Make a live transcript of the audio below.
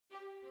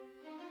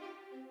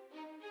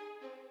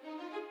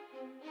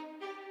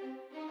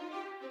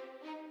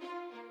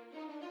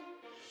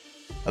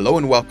Hello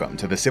and welcome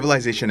to the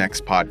Civilization X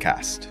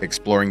podcast,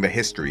 exploring the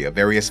history of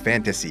various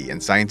fantasy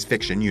and science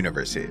fiction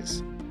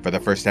universes. For the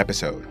first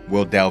episode,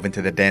 we'll delve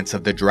into the Dance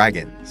of the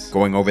Dragons,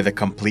 going over the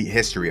complete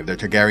history of the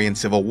Targaryen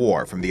Civil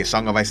War from the A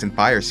Song of Ice and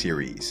Fire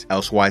series,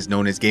 elsewise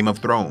known as Game of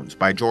Thrones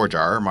by George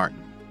R.R. Martin.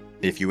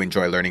 If you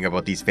enjoy learning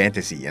about these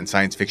fantasy and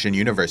science fiction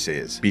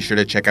universes, be sure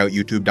to check out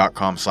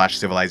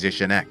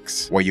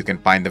youtube.com/civilizationx, where you can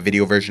find the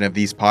video version of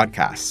these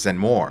podcasts and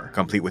more,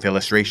 complete with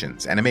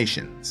illustrations,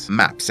 animations,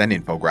 maps, and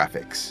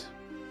infographics.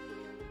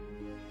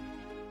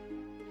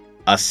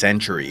 A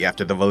century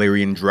after the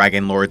Valyrian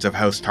dragon lords of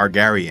House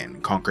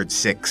Targaryen conquered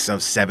 6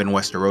 of 7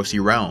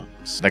 Westerosi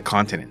realms, the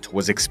continent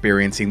was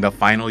experiencing the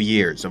final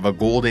years of a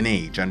golden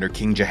age under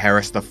King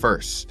Jaehaerys I,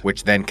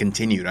 which then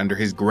continued under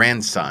his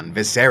grandson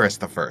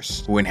Viserys I,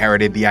 who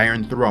inherited the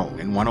Iron Throne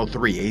in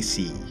 103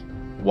 AC.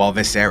 While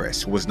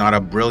Viserys was not a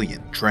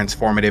brilliant,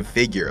 transformative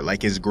figure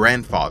like his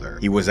grandfather,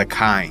 he was a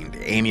kind,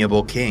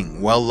 amiable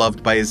king well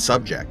loved by his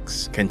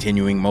subjects,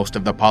 continuing most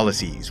of the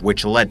policies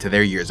which led to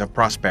their years of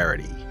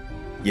prosperity.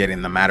 Yet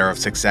in the matter of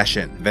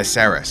succession,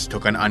 Viserys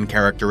took an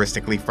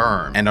uncharacteristically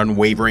firm and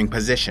unwavering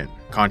position,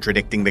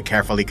 contradicting the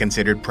carefully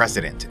considered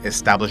precedent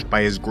established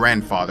by his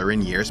grandfather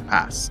in years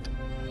past.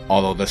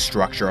 Although the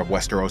structure of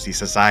Westerosi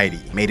society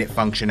made it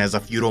function as a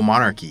feudal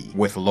monarchy,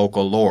 with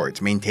local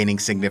lords maintaining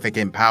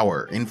significant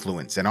power,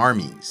 influence, and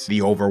armies,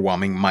 the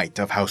overwhelming might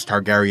of House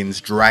Targaryen's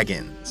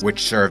dragons,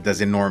 which served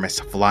as enormous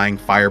flying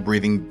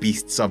fire-breathing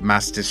beasts of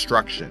mass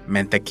destruction,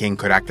 meant the king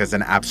could act as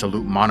an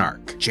absolute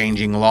monarch,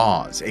 changing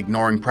laws,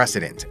 ignoring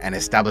precedent, and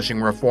establishing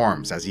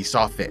reforms as he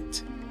saw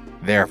fit.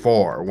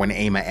 Therefore, when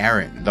Aemma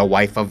Arryn, the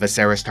wife of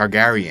Viserys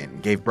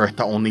Targaryen, gave birth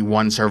to only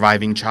one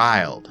surviving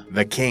child,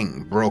 the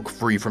king broke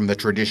free from the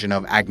tradition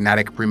of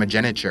agnatic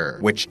primogeniture,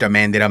 which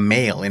demanded a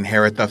male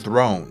inherit the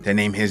throne, to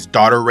name his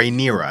daughter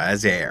Rhaenyra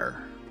as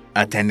heir.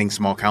 Attending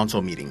small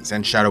council meetings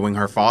and shadowing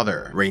her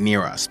father,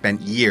 Rhaenyra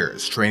spent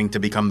years training to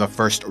become the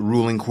first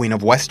ruling queen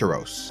of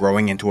Westeros,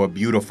 growing into a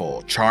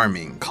beautiful,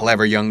 charming,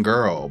 clever young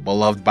girl,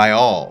 beloved by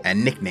all,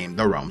 and nicknamed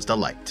the realm's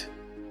delight.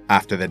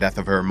 After the death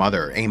of her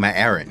mother, Aemma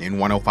Arryn, in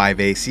 105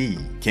 AC,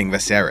 King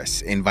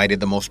Viserys invited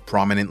the most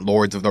prominent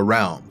lords of the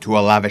realm to a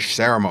lavish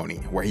ceremony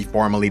where he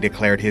formally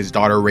declared his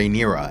daughter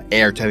Rhaenyra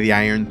heir to the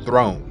Iron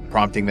Throne,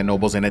 prompting the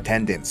nobles in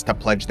attendance to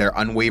pledge their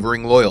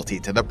unwavering loyalty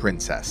to the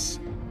princess.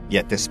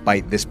 Yet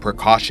despite this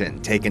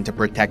precaution taken to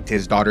protect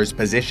his daughter's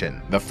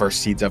position, the first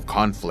seeds of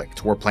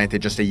conflict were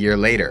planted just a year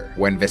later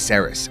when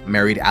Viserys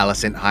married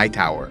Alicent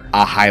Hightower,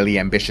 a highly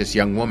ambitious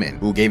young woman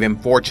who gave him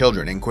 4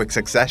 children in quick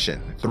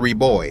succession, 3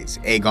 boys,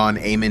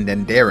 Aegon, Aemond,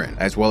 and Daeron,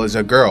 as well as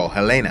a girl,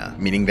 Helaena,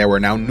 meaning there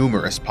were now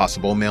numerous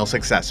possible male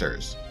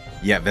successors.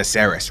 Yet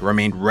Viserys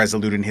remained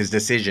resolute in his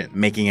decision,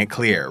 making it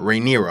clear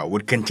Rhaenyra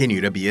would continue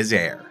to be his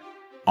heir.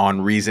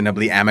 On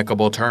reasonably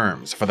amicable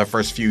terms for the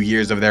first few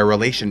years of their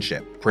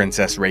relationship,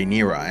 Princess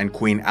Rhaenyra and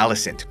Queen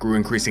Alicent grew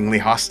increasingly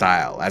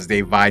hostile as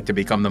they vied to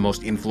become the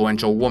most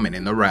influential woman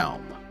in the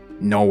realm.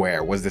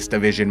 Nowhere was this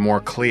division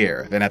more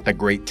clear than at the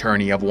Great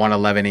Tourney of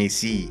 111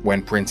 AC,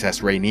 when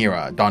Princess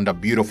Rhaenyra donned a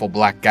beautiful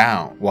black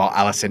gown, while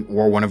Alicent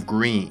wore one of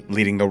green,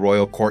 leading the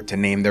royal court to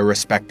name their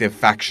respective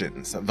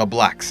factions, the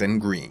Blacks and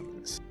Greens.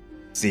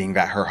 Seeing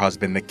that her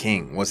husband the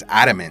king was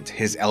adamant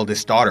his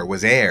eldest daughter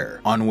was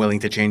heir, unwilling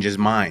to change his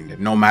mind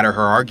no matter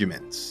her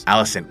arguments,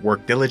 Alicent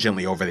worked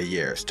diligently over the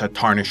years to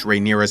tarnish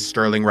Rhaenyra's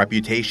sterling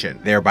reputation,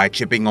 thereby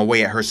chipping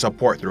away at her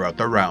support throughout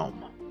the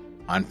realm.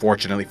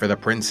 Unfortunately for the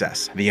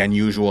princess, the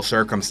unusual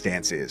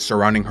circumstances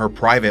surrounding her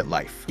private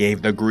life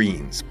gave the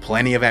Greens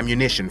plenty of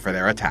ammunition for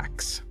their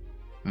attacks.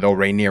 Though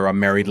Rhaenyra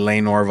married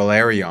Laenor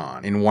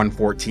Velaryon in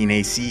 114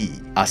 AC,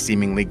 a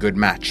seemingly good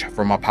match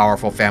from a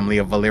powerful family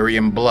of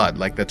Valyrian blood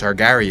like the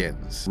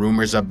Targaryens,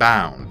 rumors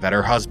abound that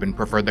her husband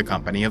preferred the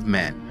company of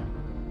men.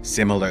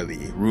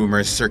 Similarly,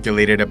 rumors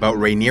circulated about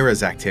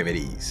Rhaenyra's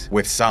activities,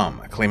 with some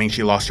claiming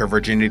she lost her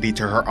virginity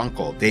to her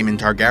uncle, Daemon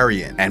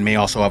Targaryen, and may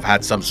also have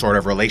had some sort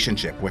of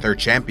relationship with her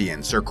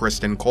champion, Sir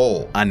Criston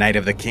Cole, a knight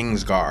of the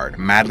Kingsguard,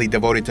 madly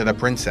devoted to the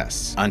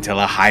princess,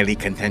 until a highly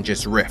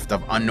contentious rift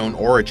of unknown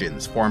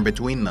origins formed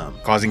between them,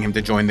 causing him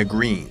to join the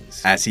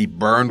Greens, as he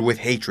burned with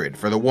hatred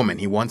for the woman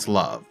he once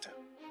loved.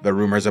 The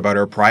rumors about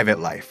her private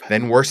life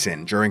then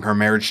worsened during her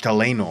marriage to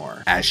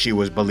Laenor, as she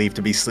was believed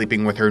to be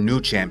sleeping with her new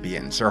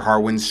champion, Sir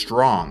Harwin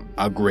Strong,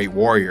 a great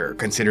warrior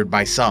considered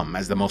by some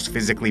as the most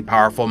physically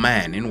powerful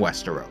man in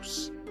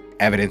Westeros.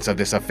 Evidence of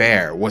this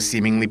affair was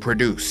seemingly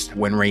produced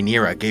when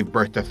Rhaenyra gave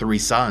birth to 3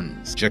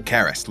 sons,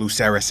 Jacaerys,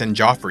 Lucerys, and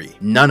Joffrey,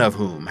 none of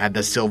whom had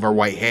the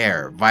silver-white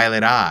hair,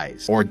 violet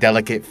eyes, or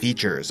delicate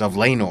features of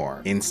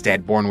Laenor,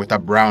 instead born with the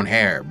brown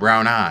hair,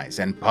 brown eyes,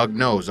 and pug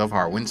nose of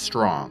Harwin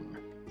Strong.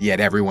 Yet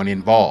everyone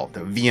involved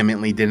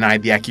vehemently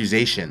denied the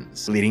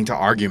accusations, leading to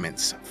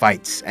arguments,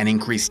 fights, and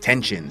increased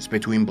tensions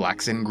between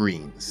Blacks and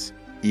Greens.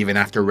 Even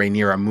after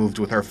Rhaenyra moved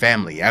with her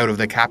family out of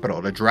the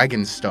capital to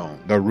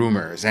Dragonstone, the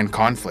rumors and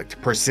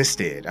conflict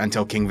persisted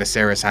until King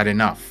Viserys had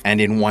enough, and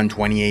in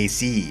 120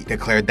 AC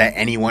declared that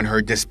anyone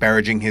heard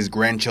disparaging his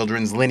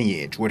grandchildren's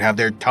lineage would have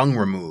their tongue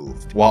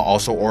removed, while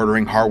also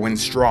ordering Harwin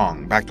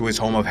Strong back to his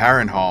home of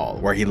Harrenhal,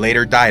 where he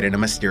later died in a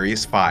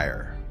mysterious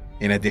fire.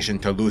 In addition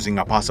to losing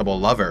a possible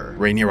lover,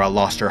 Rhaenyra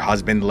lost her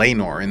husband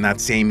Laenor in that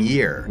same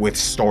year, with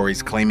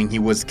stories claiming he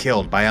was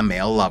killed by a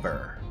male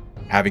lover.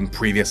 Having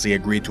previously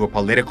agreed to a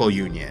political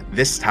union,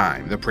 this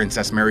time the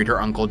princess married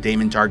her uncle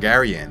Daemon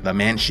Targaryen, the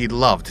man she'd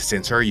loved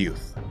since her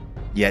youth.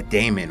 Yet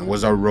Daemon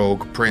was a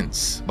rogue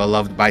prince,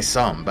 beloved by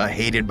some but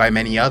hated by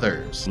many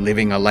others,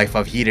 living a life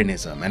of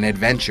hedonism and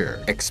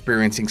adventure,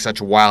 experiencing such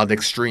wild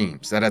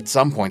extremes that at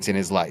some points in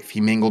his life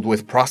he mingled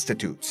with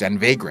prostitutes and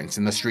vagrants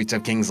in the streets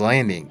of King's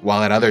Landing,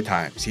 while at other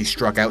times he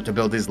struck out to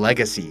build his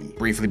legacy,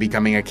 briefly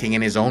becoming a king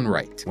in his own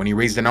right when he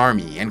raised an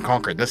army and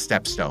conquered the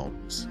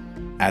Stepstones.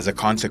 As a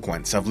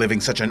consequence of living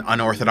such an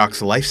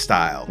unorthodox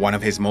lifestyle, one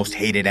of his most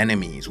hated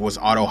enemies was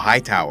Otto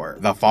Hightower,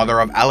 the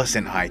father of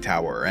Alicent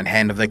Hightower and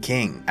Hand of the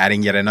King,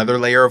 adding yet another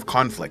layer of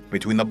conflict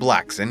between the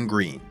Blacks and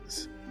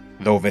Greens.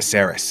 Though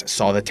Viserys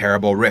saw the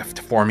terrible rift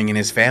forming in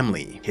his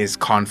family, his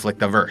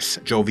conflict-averse,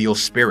 jovial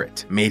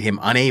spirit made him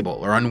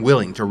unable or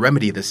unwilling to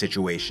remedy the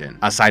situation,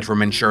 aside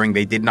from ensuring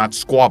they did not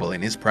squabble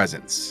in his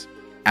presence.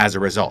 As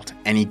a result,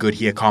 any good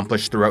he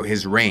accomplished throughout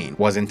his reign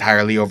was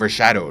entirely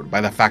overshadowed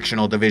by the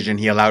factional division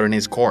he allowed in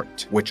his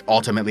court, which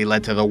ultimately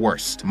led to the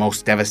worst,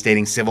 most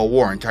devastating civil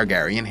war in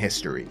Targaryen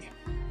history.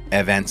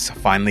 Events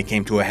finally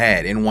came to a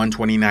head in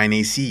 129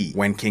 AC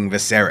when King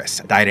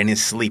Viserys died in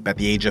his sleep at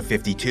the age of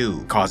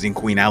 52, causing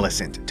Queen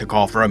Alicent to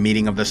call for a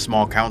meeting of the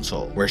Small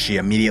Council, where she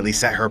immediately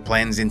set her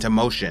plans into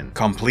motion,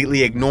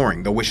 completely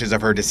ignoring the wishes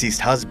of her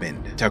deceased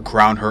husband to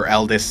crown her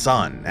eldest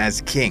son as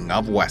King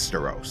of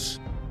Westeros.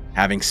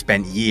 Having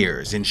spent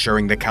years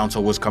ensuring the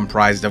council was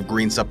comprised of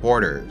Green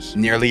supporters,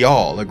 nearly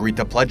all agreed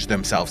to pledge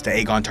themselves to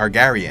Aegon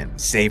Targaryen,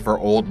 save for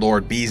Old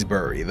Lord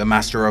Beesbury, the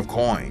Master of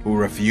Coin, who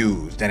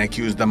refused and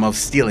accused them of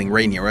stealing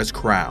Rhaenyra's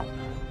crown.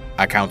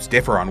 Accounts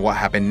differ on what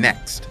happened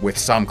next, with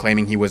some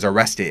claiming he was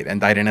arrested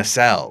and died in a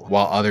cell,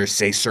 while others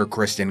say Sir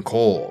Criston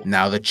Cole,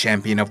 now the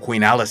champion of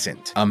Queen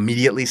Alicent,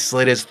 immediately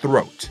slit his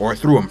throat or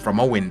threw him from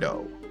a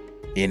window.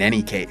 In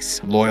any case,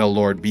 loyal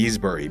Lord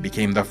Beesbury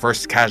became the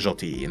first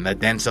casualty in the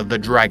Dance of the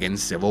Dragon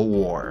civil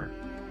war.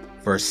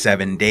 For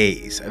 7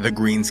 days, the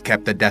Greens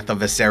kept the death of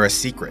Viserys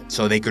secret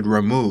so they could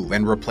remove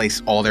and replace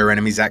all their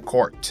enemies at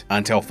court,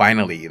 until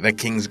finally the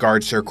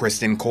Kingsguard Sir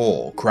Criston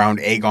Cole crowned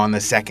Aegon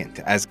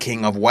II as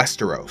King of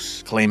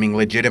Westeros, claiming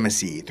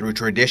legitimacy through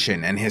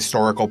tradition and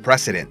historical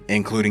precedent,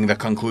 including the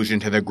conclusion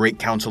to the Great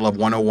Council of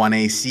 101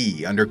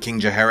 AC under King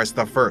Jaehaerys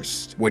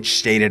I, which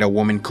stated a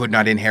woman could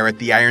not inherit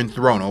the Iron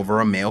Throne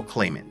over a male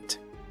claimant.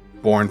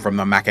 Born from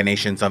the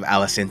machinations of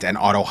Alicent and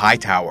Otto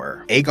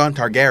Hightower, Aegon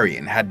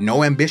Targaryen had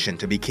no ambition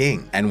to be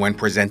king, and when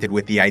presented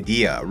with the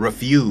idea,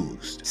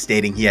 refused,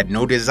 stating he had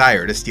no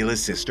desire to steal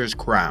his sister's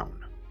crown.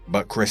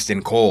 But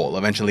Criston Cole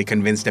eventually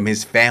convinced him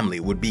his family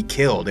would be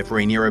killed if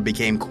Rhaenyra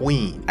became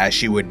queen, as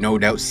she would no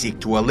doubt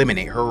seek to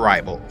eliminate her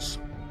rivals.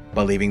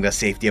 Believing the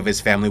safety of his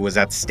family was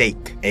at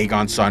stake,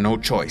 Aegon saw no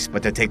choice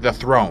but to take the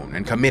throne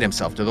and commit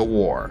himself to the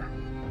war.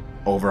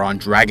 Over on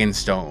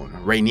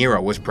Dragonstone,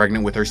 Rhaenyra was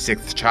pregnant with her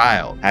 6th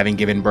child, having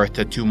given birth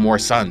to 2 more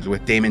sons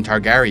with Daemon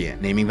Targaryen,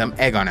 naming them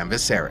Aegon and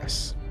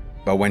Viserys.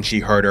 But when she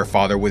heard her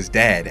father was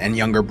dead and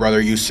younger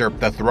brother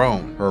usurped the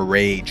throne, her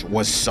rage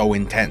was so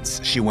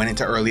intense she went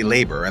into early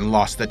labor and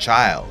lost the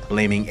child,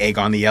 blaming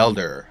Aegon the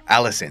Elder,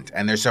 Alicent,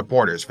 and their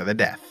supporters for the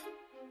death.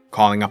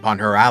 Calling upon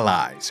her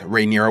allies,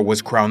 Rhaenyra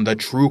was crowned the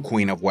true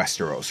Queen of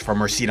Westeros from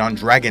her seat on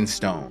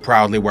Dragonstone,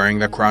 proudly wearing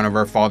the crown of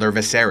her father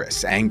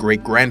Viserys and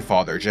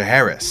great-grandfather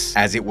Jaehaerys,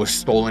 as it was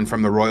stolen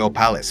from the royal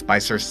palace by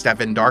Sir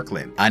Steffon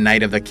Darkland, a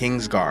knight of the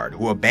Kingsguard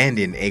who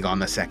abandoned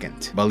Aegon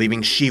II,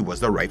 believing she was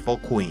the rightful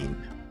queen.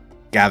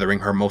 Gathering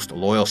her most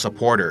loyal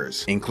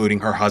supporters, including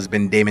her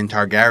husband Daemon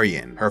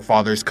Targaryen, her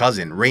father's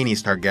cousin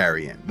Rhaenys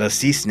Targaryen, the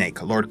Sea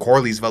Snake Lord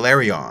Corlys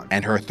Velaryon,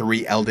 and her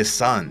 3 eldest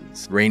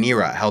sons,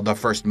 Rhaenyra held the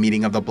first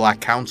meeting of the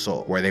Black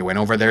Council, where they went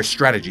over their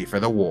strategy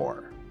for the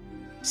war.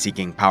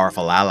 Seeking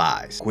powerful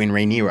allies, Queen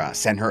Rhaenyra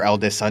sent her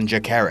eldest son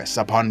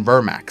Jacaerys upon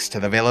Vermax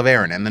to the Vale of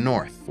Arryn in the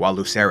north, while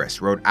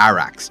Lucerys rode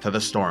Arrax to the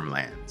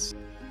Stormlands.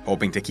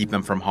 Hoping to keep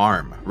them from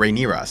harm,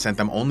 Rhaenyra sent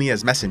them only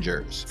as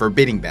messengers,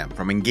 forbidding them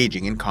from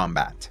engaging in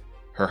combat.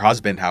 Her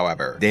husband,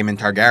 however, Daemon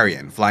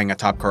Targaryen, flying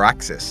atop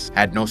Caraxes,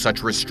 had no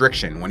such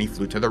restriction when he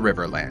flew to the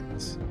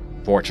Riverlands.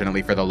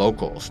 Fortunately for the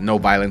locals, no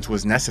violence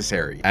was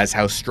necessary, as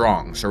House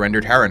Strong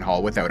surrendered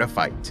Harrenhal without a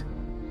fight.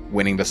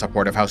 Winning the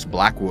support of House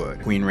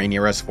Blackwood, Queen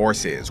Rhaenyra's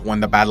forces won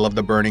the Battle of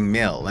the Burning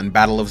Mill and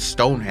Battle of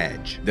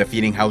Stonehenge,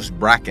 defeating House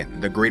Bracken,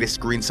 the greatest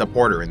Green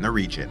supporter in the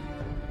region.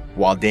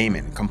 While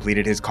Daemon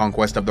completed his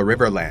conquest of the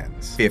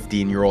Riverlands,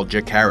 15-year-old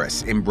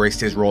Jacaerys embraced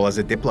his role as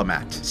a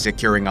diplomat,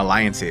 securing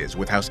alliances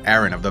with House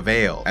Arryn of the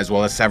Vale, as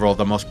well as several of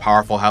the most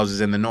powerful houses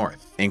in the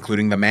north,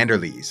 including the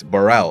Manderleys,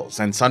 Borrells,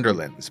 and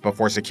Sunderlands,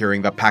 before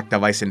securing the Pact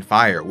of Ice and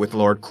Fire with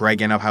Lord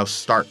Cregan of House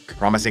Stark,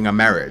 promising a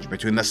marriage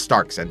between the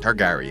Starks and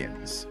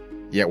Targaryens.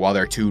 Yet while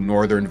their two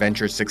northern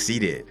ventures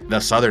succeeded, the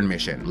southern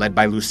mission, led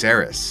by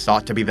Lucerys,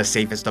 thought to be the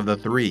safest of the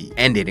three,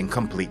 ended in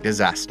complete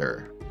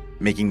disaster.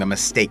 Making the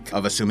mistake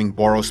of assuming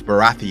Borros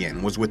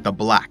Baratheon was with the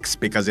Blacks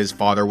because his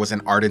father was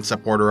an ardent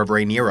supporter of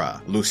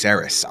Rhaenyra,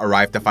 Lucerys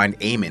arrived to find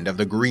Aemond of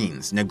the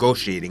Greens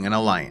negotiating an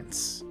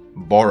alliance.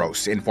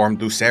 Borros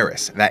informed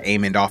Lucerys that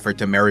Aemond offered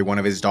to marry one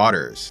of his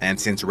daughters, and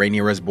since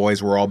Rhaenyra's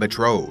boys were all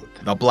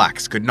betrothed, the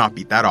Blacks could not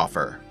beat that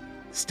offer.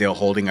 Still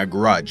holding a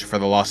grudge for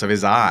the loss of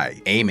his eye,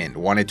 Aemond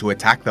wanted to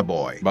attack the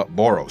boy, but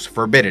Borros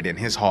forbid it in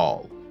his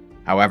hall.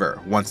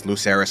 However, once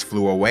Lucerys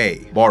flew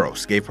away,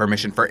 Borros gave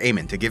permission for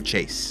Aemond to give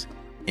chase.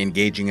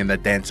 Engaging in the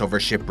dance over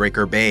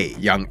Shipbreaker Bay,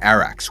 young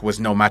Arax was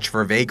no match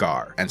for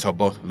Vhagar, and so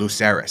both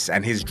Lucerys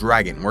and his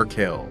dragon were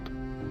killed.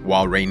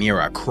 While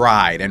Rhaenyra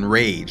cried and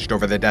raged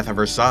over the death of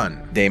her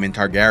son, Daemon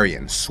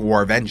Targaryen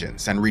swore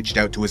vengeance and reached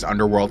out to his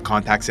underworld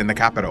contacts in the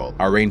capital,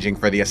 arranging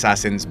for the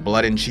assassins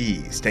Blood and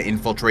Cheese to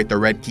infiltrate the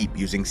Red Keep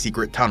using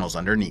secret tunnels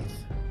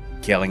underneath.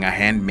 Killing a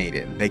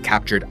handmaiden, they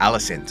captured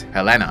Alicent,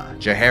 Helaena,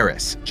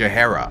 Jaehaerys,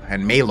 Jaehaera,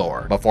 and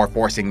Maelor before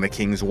forcing the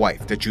king's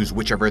wife to choose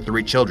which of her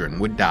 3 children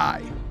would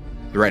die.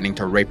 Threatening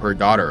to rape her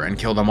daughter and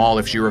kill them all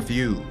if she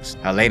refused,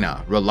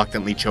 Helaena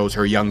reluctantly chose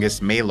her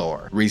youngest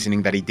Maelor,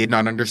 reasoning that he did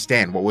not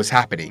understand what was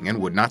happening and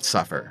would not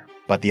suffer.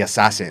 But the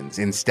assassins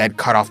instead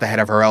cut off the head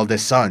of her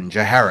eldest son,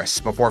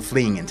 Jaehaerys, before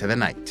fleeing into the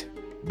night.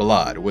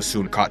 Blood was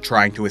soon caught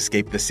trying to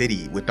escape the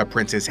city with the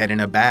prince's head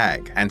in a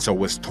bag, and so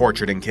was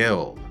tortured and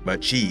killed.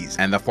 But Cheese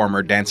and the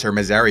former dancer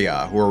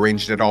Miseria, who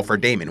arranged it all for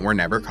Daemon, were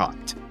never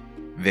caught.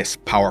 This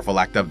powerful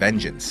act of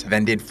vengeance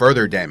then did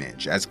further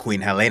damage as Queen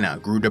Helaena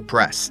grew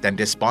depressed and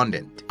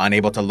despondent,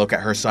 unable to look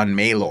at her son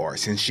Maelor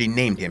since she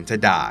named him to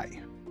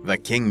die. The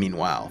king,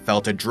 meanwhile,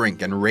 fell to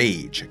drink and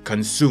rage,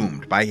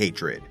 consumed by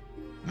hatred.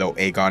 Though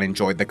Aegon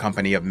enjoyed the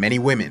company of many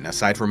women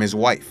aside from his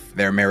wife,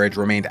 their marriage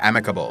remained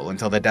amicable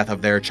until the death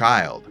of their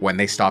child, when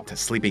they stopped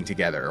sleeping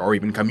together or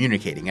even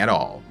communicating at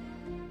all.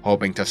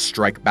 Hoping to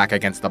strike back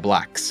against the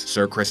Blacks,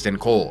 Sir Criston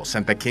Cole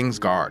sent the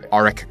Kingsguard,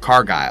 Auric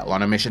Cargyle,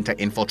 on a mission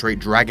to infiltrate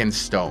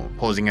Dragonstone,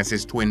 posing as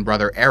his twin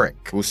brother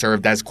Eric, who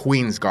served as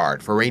Queen's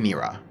Guard for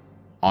Rhaenyra.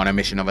 On a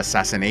mission of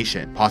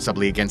assassination,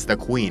 possibly against the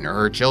Queen or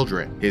her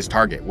children, his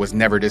target was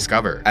never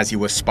discovered, as he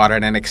was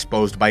spotted and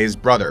exposed by his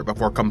brother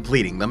before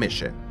completing the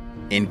mission.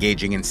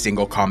 Engaging in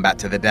single combat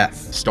to the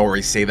death,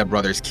 stories say the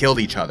brothers killed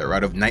each other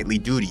out of knightly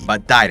duty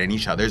but died in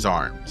each other's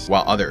arms,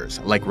 while others,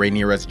 like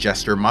Rhaenyra's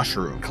Jester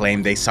Mushroom,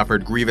 claimed they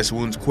suffered grievous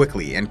wounds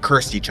quickly and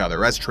cursed each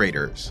other as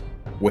traitors.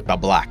 With the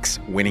Blacks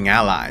winning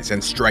allies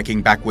and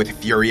striking back with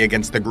fury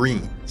against the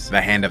Greens,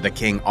 the hand of the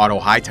king Otto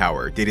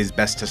Hightower did his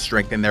best to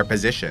strengthen their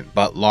position,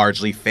 but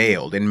largely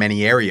failed in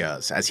many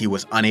areas as he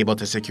was unable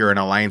to secure an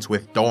alliance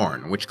with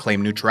Dorne, which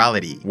claimed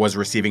neutrality, was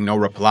receiving no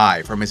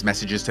reply from his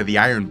messages to the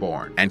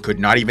Ironborn, and could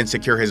not even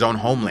secure his own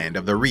homeland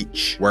of the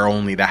Reach, where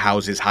only the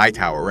houses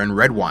Hightower and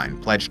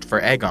Redwyne pledged for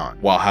Aegon,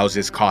 while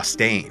houses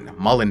Costain,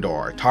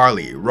 Mullendor,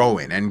 Tarly,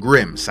 Rowan, and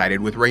Grimm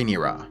sided with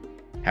Rhaenyra.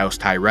 House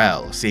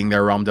Tyrell, seeing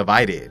their realm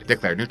divided,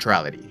 declared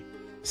neutrality.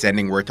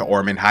 Sending word to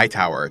Ormond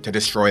Hightower to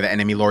destroy the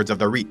enemy lords of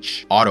the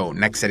Reach, Otto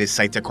next set his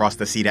sights across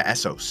the sea to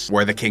Essos,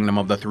 where the kingdom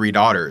of the 3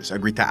 daughters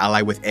agreed to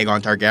ally with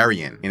Aegon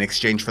Targaryen in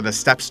exchange for the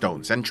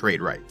Stepstones and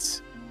trade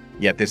rights.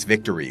 Yet this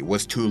victory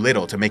was too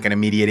little to make an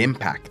immediate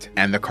impact,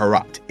 and the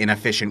corrupt,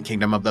 inefficient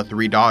kingdom of the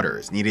 3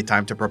 daughters needed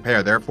time to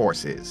prepare their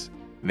forces.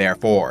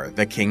 Therefore,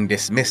 the king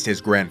dismissed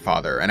his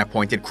grandfather and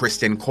appointed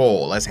Criston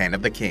Cole as Hand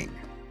of the King.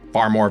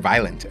 Far more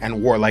violent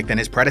and warlike than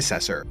his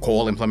predecessor,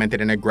 Cole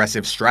implemented an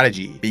aggressive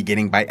strategy,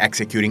 beginning by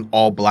executing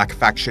all Black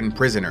faction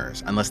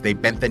prisoners unless they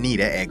bent the knee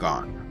to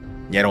Aegon.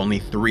 Yet only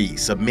 3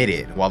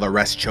 submitted, while the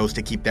rest chose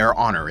to keep their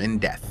honor in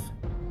death.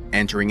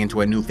 Entering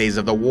into a new phase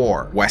of the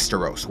war,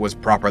 Westeros was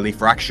properly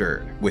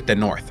fractured, with the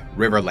North,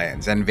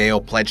 Riverlands, and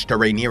Vale pledged to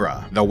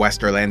Rhaenyra, the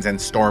Westerlands and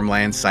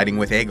Stormlands siding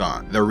with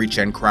Aegon, the Reach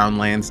and Crown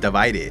lands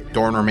divided,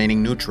 Dorne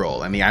remaining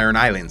neutral, and the Iron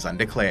Islands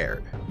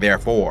undeclared.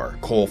 Therefore,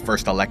 Cole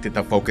first elected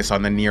to focus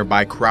on the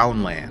nearby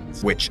Crown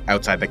lands, which,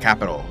 outside the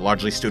capital,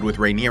 largely stood with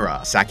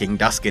Rhaenyra, sacking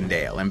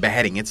Duskendale and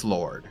beheading its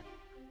lord.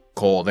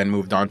 Cole then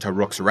moved on to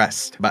Rook's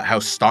Rest, but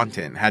House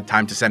Staunton had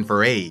time to send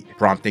for aid,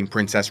 prompting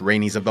Princess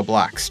Rhaenys of the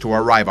Blacks to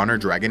arrive on her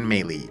dragon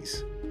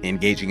Meleys.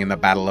 Engaging in the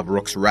Battle of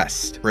Rook's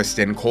Rest,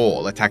 Criston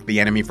Cole attacked the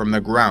enemy from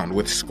the ground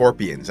with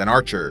scorpions and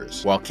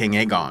archers, while King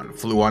Aegon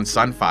flew on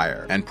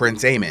Sunfire and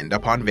Prince Aemond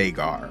upon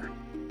Vhagar.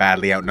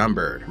 Badly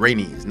outnumbered,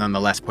 Rhaenys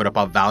nonetheless put up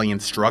a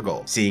valiant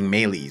struggle, seeing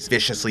Meleys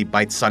viciously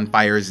bite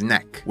Sunfire's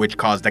neck, which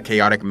caused a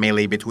chaotic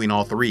melee between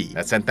all 3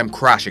 that sent them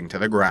crashing to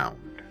the ground.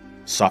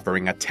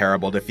 Suffering a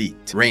terrible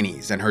defeat,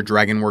 Rhaenys and her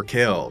dragon were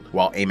killed,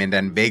 while Aemond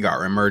and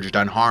Vhagar emerged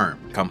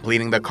unharmed,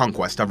 completing the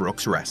conquest of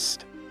Rook's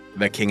Rest.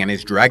 The king and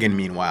his dragon,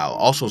 meanwhile,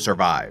 also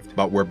survived,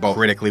 but were both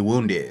critically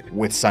wounded,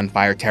 with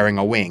Sunfire tearing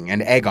a wing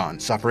and Aegon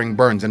suffering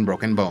burns and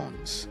broken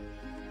bones.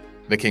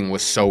 The king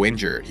was so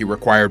injured, he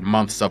required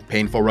months of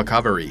painful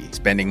recovery,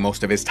 spending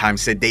most of his time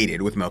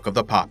sedated with milk of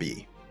the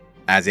poppy.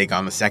 As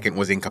Aegon II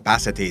was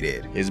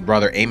incapacitated, his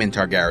brother Aemon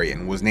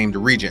Targaryen was named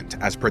regent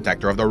as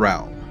protector of the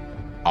realm.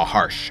 A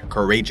harsh,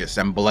 courageous,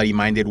 and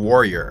bloody-minded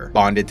warrior,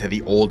 bonded to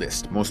the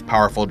oldest, most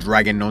powerful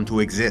dragon known to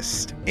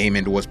exist,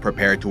 Aemon was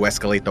prepared to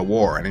escalate the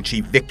war and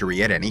achieve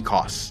victory at any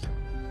cost.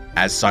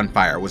 As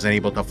Sunfire was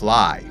unable to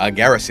fly, a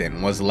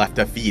garrison was left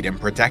to feed and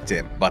protect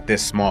him, but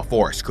this small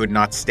force could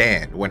not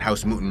stand when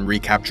House Muten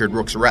recaptured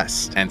Rook's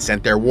Rest and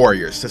sent their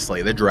warriors to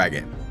slay the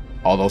dragon.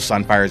 Although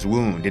Sunfire's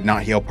wound did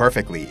not heal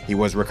perfectly, he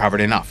was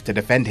recovered enough to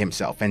defend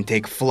himself and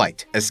take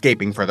flight,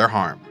 escaping further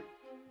harm.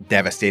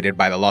 Devastated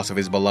by the loss of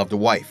his beloved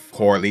wife,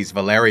 Corlys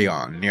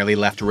Velaryon nearly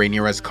left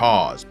Rhaenyra's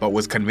cause, but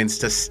was convinced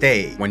to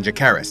stay when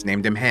Jacaerys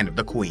named him Hand of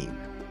the Queen.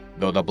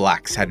 Though the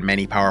Blacks had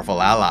many powerful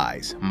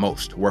allies,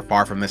 most were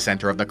far from the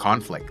center of the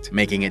conflict,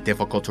 making it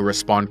difficult to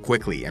respond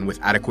quickly and with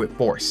adequate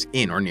force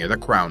in or near the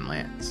Crown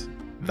Lands.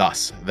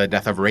 Thus, the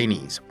death of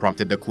Rhaenys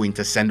prompted the queen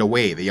to send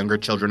away the younger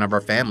children of her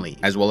family,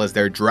 as well as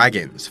their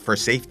dragons, for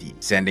safety,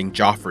 sending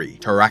Joffrey,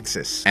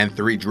 Taraxis, and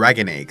 3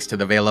 dragon eggs to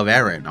the Vale of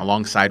Arryn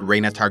alongside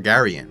Rhaena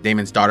Targaryen,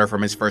 Daemon's daughter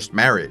from his first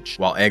marriage,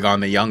 while Aegon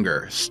the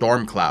Younger,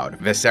 Stormcloud,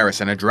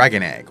 Viserys, and a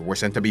dragon egg were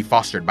sent to be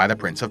fostered by the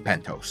Prince of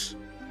Pentos.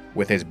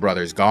 With his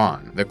brothers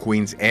gone, the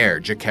queen's heir,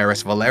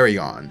 Jacaerys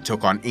Velaryon,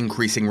 took on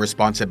increasing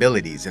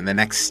responsibilities in the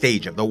next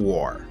stage of the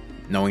war.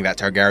 Knowing that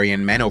Targaryen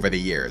men over the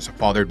years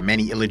fathered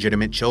many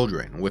illegitimate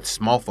children with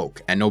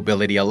smallfolk and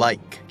nobility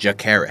alike,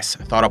 Jacaerys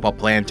thought up a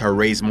plan to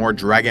raise more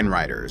dragon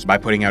riders by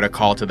putting out a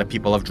call to the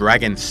people of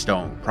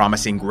Dragonstone,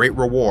 promising great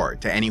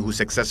reward to any who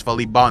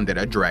successfully bonded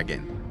a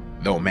dragon.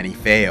 Though many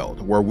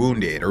failed, were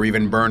wounded, or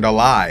even burned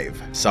alive,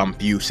 some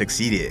few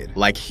succeeded,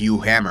 like Hugh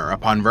Hammer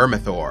upon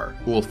Vermithor,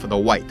 Ulf the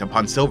White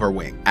upon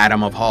Silverwing,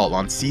 Adam of Hall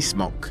on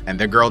Seasmoke, and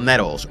the girl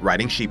Nettles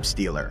riding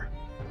Sheepstealer.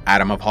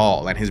 Adam of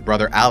Hall and his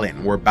brother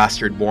Alan were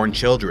bastard-born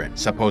children,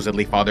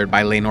 supposedly fathered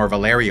by Laenor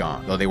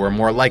Velaryon, though they were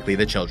more likely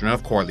the children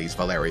of Corlys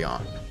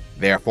Velaryon.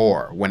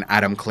 Therefore, when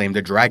Adam claimed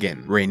a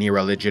dragon,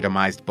 Rhaenyra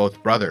legitimized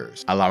both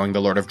brothers, allowing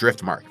the Lord of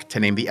Driftmark to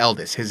name the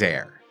eldest his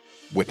heir.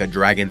 With the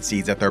dragon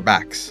seeds at their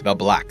backs, the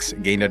Blacks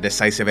gained a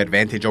decisive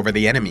advantage over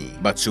the enemy,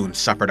 but soon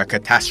suffered a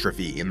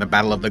catastrophe in the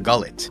Battle of the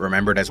Gullet,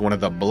 remembered as one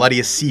of the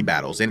bloodiest sea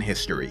battles in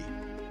history.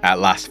 At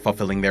last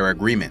fulfilling their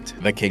agreement,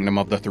 the Kingdom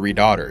of the Three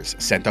Daughters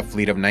sent a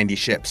fleet of 90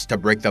 ships to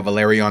break the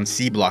Valyrian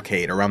sea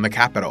blockade around the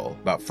capital,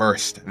 but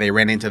first, they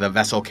ran into the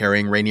vessel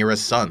carrying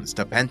Rhaenyra's sons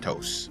to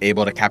Pentos,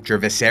 able to capture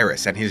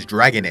Viserys and his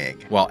dragon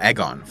egg, while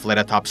Aegon fled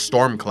atop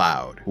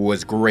Stormcloud, who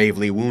was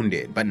gravely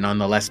wounded but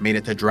nonetheless made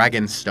it to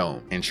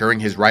Dragonstone, ensuring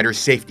his rider's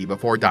safety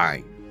before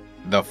dying.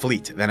 The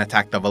fleet then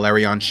attacked the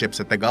Valyrian ships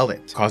at the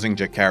Gullet, causing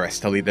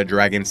Jacaerys to lead the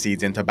dragon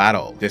seeds into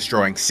battle,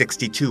 destroying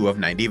 62 of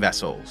 90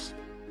 vessels.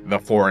 The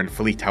foreign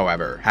fleet,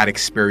 however, had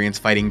experience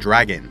fighting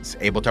dragons,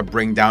 able to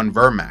bring down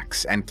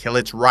Vermax and kill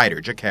its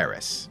rider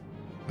Jacaerys.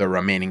 The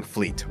remaining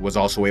fleet was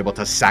also able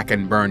to sack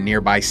and burn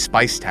nearby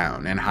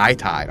Spicetown and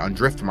Hightide on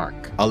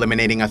Driftmark,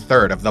 eliminating a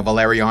third of the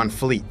Valyrian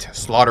fleet,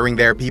 slaughtering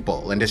their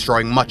people and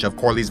destroying much of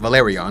Corlys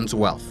Velaryon's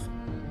wealth.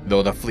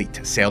 Though the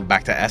fleet sailed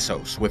back to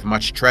Essos with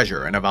much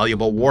treasure and a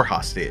valuable war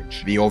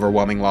hostage, the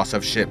overwhelming loss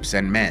of ships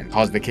and men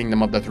caused the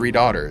Kingdom of the Three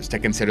Daughters to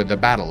consider the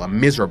battle a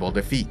miserable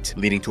defeat,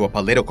 leading to a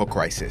political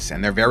crisis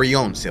and their very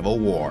own civil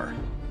war.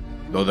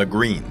 Though the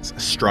Greens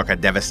struck a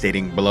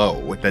devastating blow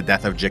with the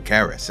death of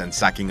Jacaerys and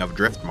sacking of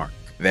Driftmark,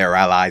 their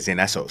allies in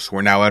Essos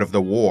were now out of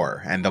the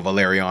war, and the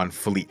Valyrian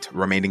fleet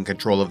remained in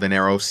control of the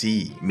Narrow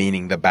Sea,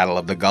 meaning the Battle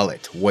of the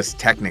Gullet was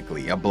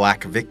technically a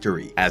black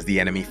victory, as the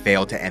enemy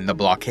failed to end the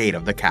blockade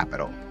of the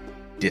capital.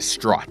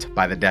 Distraught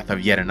by the death of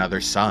yet another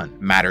son,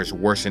 matters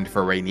worsened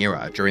for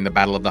Rhaenyra during the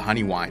Battle of the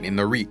Honeywine in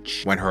the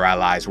Reach, when her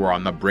allies were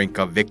on the brink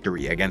of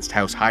victory against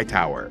House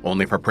Hightower,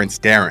 only for Prince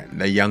Daeron,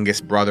 the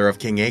youngest brother of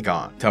King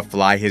Aegon, to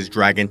fly his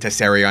dragon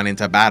Tessarion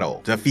into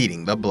battle,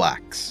 defeating the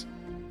Blacks.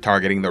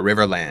 Targeting the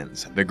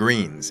Riverlands, the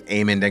Greens,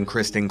 Aemond and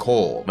Criston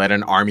Cole, led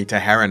an army to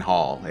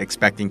Harrenhal,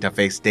 expecting to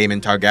face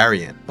Daemon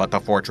Targaryen, but the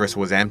fortress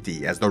was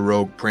empty as the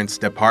rogue prince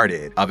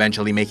departed,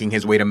 eventually making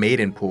his way to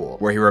Maidenpool,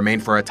 where he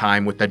remained for a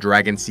time with the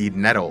dragon seed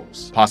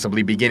Nettles,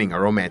 possibly beginning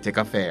a romantic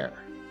affair.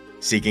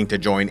 Seeking to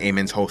join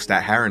Aemon's host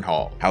at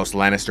Harrenhal, House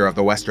Lannister of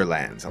the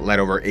Westerlands led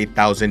over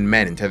 8,000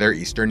 men into their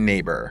eastern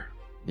neighbor.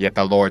 Yet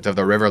the lords of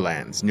the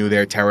Riverlands knew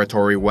their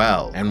territory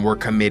well and were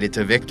committed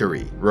to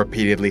victory,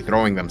 repeatedly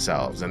throwing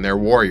themselves and their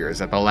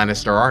warriors at the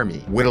Lannister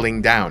army,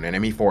 whittling down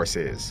enemy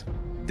forces.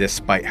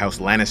 Despite House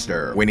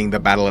Lannister winning the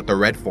battle at the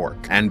Red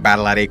Fork and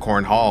battle at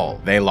Acorn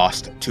Hall, they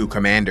lost 2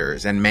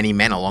 commanders and many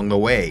men along the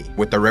way,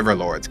 with the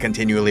Riverlords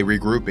continually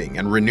regrouping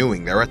and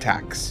renewing their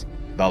attacks.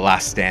 The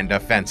last-stand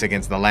defense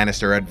against the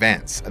Lannister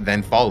advance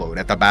then followed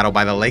at the battle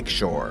by the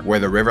lakeshore, where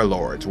the River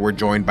Lords were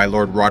joined by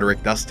Lord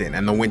Roderick Dustin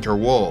and the Winter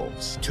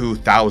Wolves,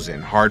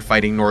 2,000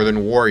 hard-fighting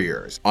northern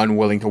warriors,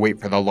 unwilling to wait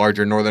for the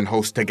larger northern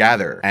host to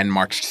gather, and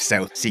marched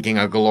south seeking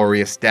a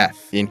glorious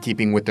death, in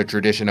keeping with the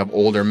tradition of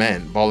older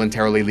men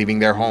voluntarily leaving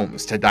their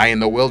homes to die in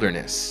the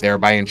wilderness,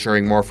 thereby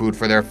ensuring more food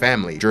for their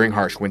family during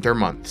harsh winter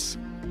months.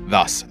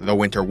 Thus, the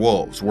Winter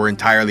Wolves were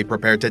entirely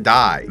prepared to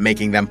die,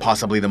 making them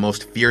possibly the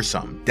most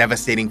fearsome,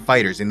 devastating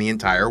fighters in the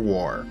entire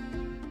war.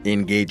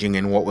 Engaging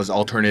in what was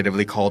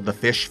alternatively called the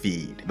Fish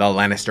Feed, the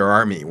Lannister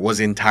army was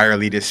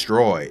entirely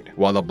destroyed,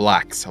 while the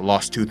Blacks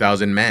lost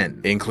 2,000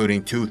 men,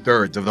 including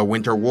 2/3 of the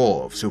Winter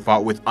Wolves who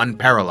fought with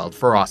unparalleled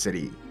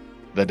ferocity.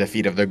 The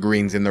defeat of the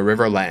Greens in the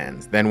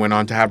Riverlands then went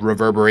on to have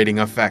reverberating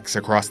effects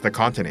across the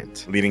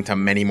continent, leading to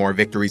many more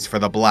victories for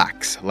the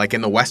Blacks, like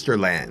in the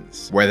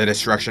Westerlands, where the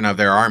destruction of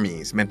their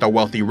armies meant the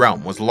wealthy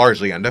realm was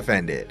largely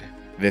undefended.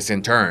 This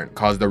in turn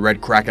caused the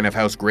Red Kraken of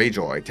House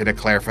Greyjoy to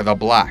declare for the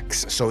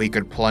Blacks so he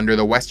could plunder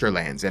the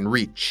Westerlands and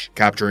Reach,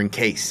 capturing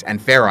Case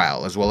and Fair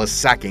Isle as well as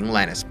sacking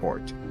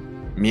Lannisport.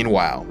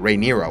 Meanwhile,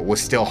 Rhaenyra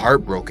was still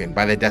heartbroken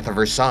by the death of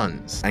her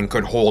sons, and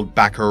could hold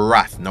back her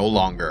wrath no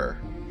longer.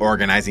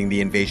 Organizing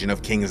the invasion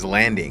of King's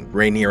Landing,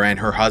 Rhaenyra and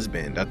her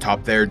husband,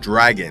 atop their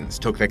dragons,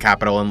 took the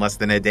capital in less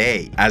than a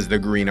day, as the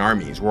Green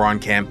armies were on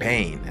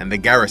campaign and the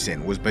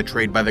garrison was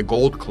betrayed by the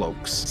Gold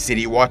Cloaks,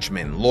 city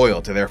watchmen loyal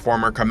to their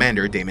former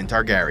commander Daemon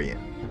Targaryen.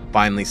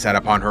 Finally set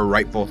upon her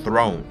rightful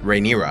throne,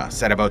 Rhaenyra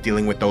set about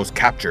dealing with those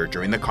captured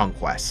during the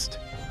conquest.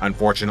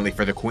 Unfortunately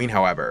for the Queen,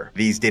 however,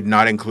 these did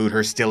not include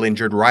her still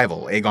injured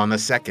rival Aegon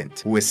II,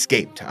 who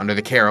escaped under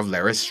the care of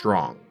Larys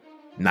Strong.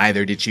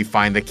 Neither did she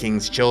find the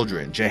king's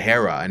children,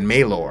 Jaehaera and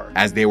Maelor,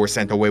 as they were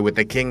sent away with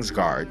the King's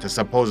Guard to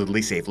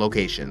supposedly safe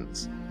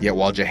locations. Yet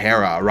while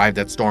Jaehaera arrived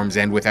at Storm's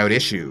End without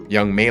issue,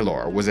 young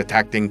Maelor was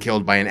attacked and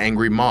killed by an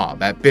angry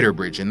mob at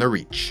Bitterbridge in the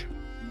Reach.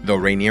 Though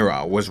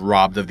Rhaenyra was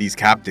robbed of these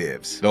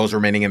captives, those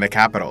remaining in the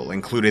capital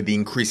included the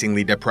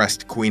increasingly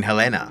depressed Queen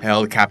Helena,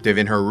 held captive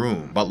in her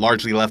room but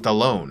largely left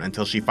alone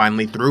until she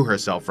finally threw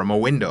herself from a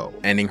window,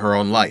 ending her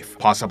own life,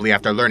 possibly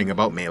after learning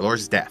about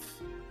Maelor's death.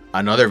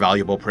 Another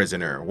valuable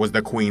prisoner was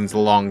the Queen's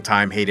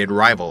long-time hated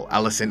rival,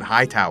 Alicent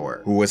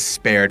Hightower, who was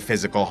spared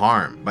physical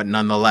harm, but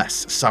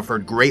nonetheless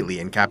suffered greatly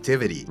in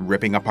captivity,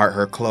 ripping apart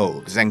her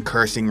clothes and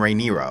cursing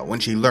Rhaenyra when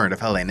she learned of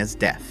Helena's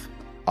death.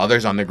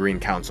 Others on the Green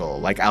Council,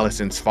 like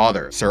Alicent's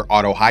father, Sir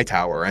Otto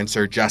Hightower, and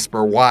Sir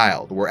Jasper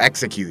Wilde, were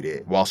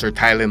executed, while Sir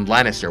Tywin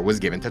Lannister was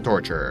given to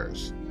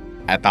torturers.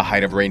 At the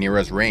height of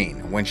Rhaenyra's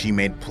reign, when she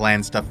made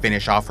plans to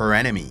finish off her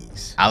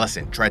enemies,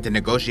 Alicent tried to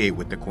negotiate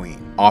with the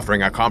Queen,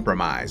 offering a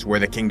compromise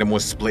where the kingdom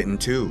was split in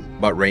two,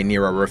 but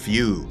Rhaenyra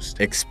refused,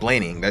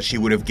 explaining that she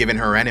would have given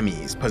her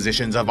enemies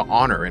positions of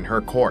honor in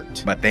her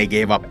court, but they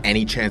gave up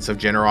any chance of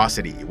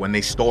generosity when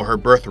they stole her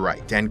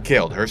birthright and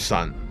killed her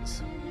sons.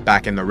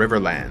 Back in the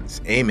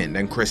Riverlands, Aemond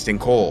and Criston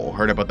Cole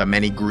heard about the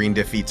many Green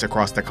defeats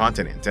across the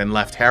continent and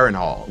left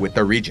Harrenhal, with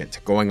the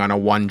Regent going on a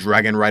one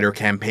Dragon Rider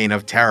campaign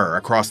of terror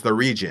across the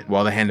region,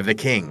 while the Hand of the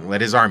King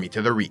led his army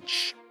to the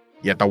Reach.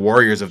 Yet the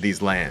warriors of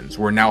these lands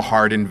were now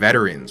hardened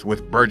veterans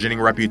with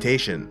burgeoning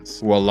reputations,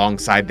 who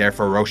alongside their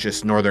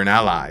ferocious northern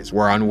allies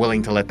were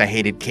unwilling to let the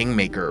hated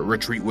Kingmaker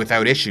retreat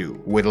without issue,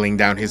 whittling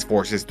down his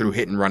forces through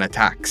hit-and-run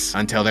attacks,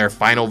 until their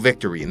final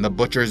victory in the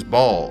Butcher's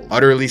Ball,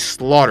 utterly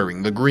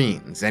slaughtering the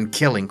Greens and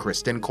killing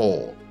Criston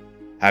Cole.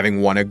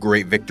 Having won a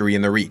great victory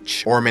in the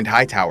Reach, Ormond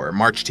Hightower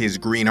marched his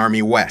Green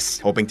army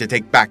west, hoping to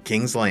take back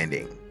King's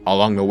Landing.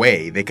 Along the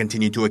way, they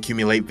continued to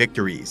accumulate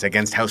victories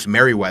against House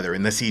Merryweather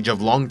in the Siege of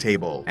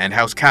Longtable, and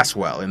House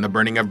Caswell in the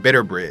burning of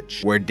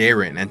Bitterbridge, where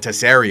Daeron and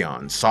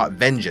Tessarion sought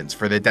vengeance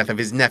for the death of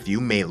his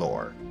nephew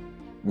Maelor.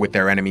 With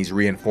their enemies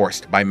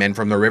reinforced by men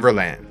from the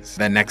Riverlands,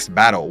 the next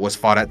battle was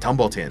fought at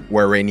Tumbleton,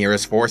 where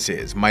Rhaenyra's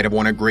forces might have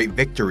won a great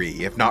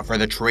victory if not for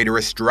the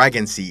traitorous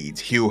Dragonseeds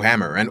Hugh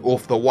Hammer and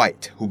Ulf the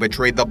White, who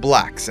betrayed the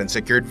Blacks and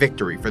secured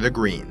victory for the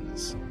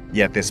Greens.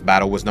 Yet this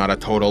battle was not a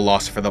total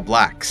loss for the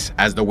Blacks,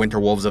 as the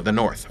Winter Wolves of the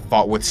North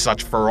fought with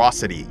such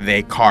ferocity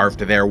they carved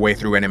their way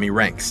through enemy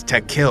ranks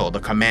to kill the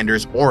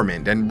commanders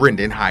Ormond and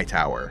Brynden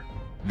Hightower.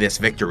 This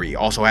victory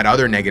also had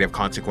other negative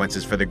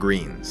consequences for the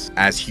Greens,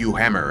 as Hugh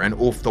Hammer and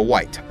Ulf the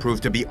White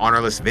proved to be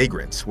honorless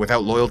vagrants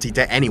without loyalty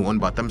to anyone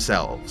but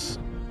themselves.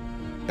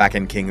 Back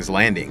in King's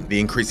Landing, the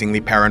increasingly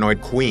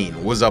paranoid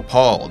Queen was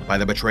appalled by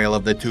the betrayal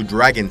of the two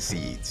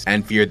Dragonseeds,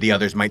 and feared the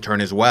others might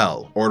turn as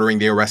well, ordering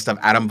the arrest of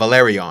Adam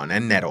Valerion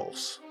and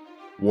Nettles.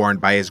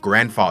 Warned by his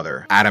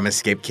grandfather, Adam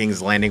escaped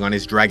King's Landing on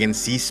his dragon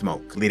Sea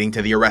Smoke, leading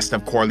to the arrest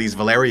of Corlys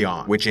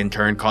Valerion, which in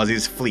turn caused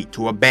his fleet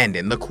to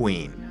abandon the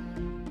Queen.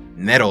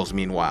 Nettles,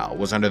 meanwhile,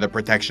 was under the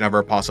protection of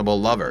her possible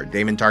lover,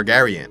 Daemon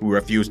Targaryen, who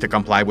refused to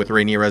comply with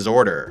Rhaenyra's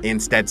order,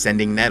 instead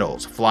sending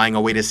Nettles flying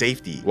away to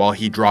safety, while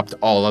he dropped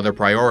all other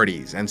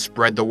priorities and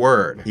spread the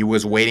word he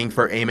was waiting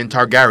for Aemond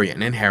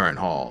Targaryen in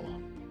Harrenhal.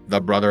 The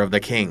brother of the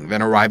king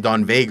then arrived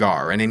on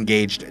Vhagar and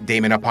engaged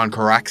Daemon upon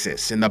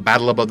Caraxes in the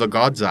Battle above the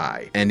God's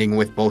Eye, ending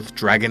with both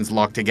dragons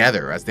locked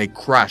together as they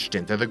crashed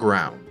into the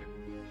ground.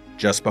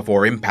 Just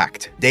before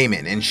impact,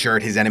 Daemon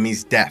ensured his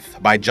enemy's death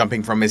by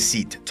jumping from his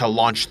seat to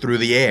launch through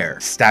the air,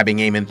 stabbing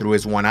Aemon through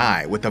his one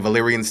eye with the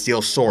Valyrian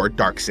steel sword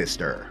Dark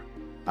Sister.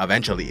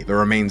 Eventually, the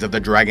remains of the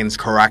dragons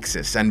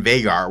Caraxes and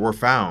Vhagar were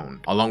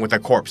found, along with the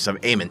corpse of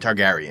Aemon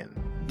Targaryen.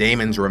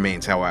 Daemon's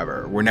remains,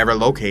 however, were never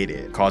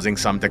located, causing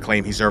some to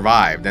claim he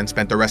survived and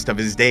spent the rest of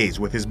his days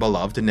with his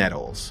beloved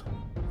Nettles.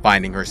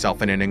 Finding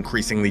herself in an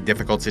increasingly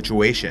difficult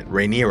situation,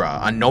 Rhaenyra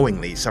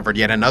unknowingly suffered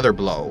yet another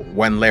blow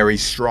when Larry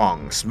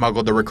Strong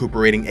smuggled the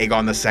recuperating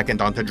Aegon II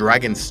onto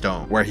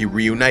Dragonstone, where he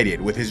reunited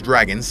with his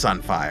dragon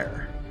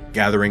Sunfire.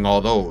 Gathering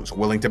all those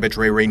willing to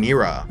betray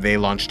Rhaenyra, they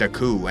launched a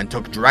coup and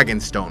took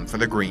Dragonstone for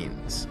the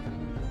Greens.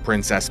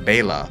 Princess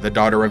Baela, the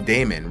daughter of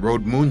Daemon,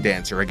 rode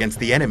Moondancer against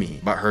the enemy,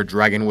 but her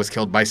dragon was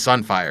killed by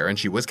Sunfire and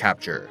she was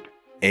captured.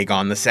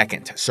 Aegon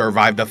II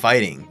survived the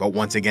fighting, but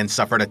once again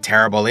suffered a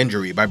terrible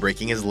injury by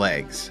breaking his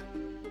legs.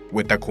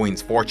 With the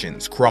Queen's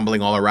fortunes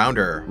crumbling all around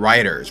her,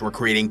 rioters were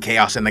creating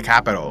chaos in the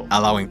capital,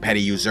 allowing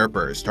petty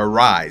usurpers to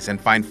rise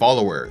and find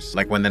followers,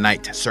 like when the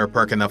knight Sir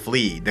Perkin the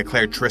Flea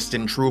declared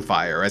Tristan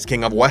Truefire as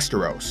King of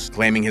Westeros,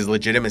 claiming his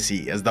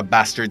legitimacy as the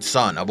bastard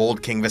son of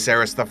old King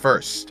Viserys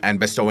I, and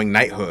bestowing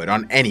knighthood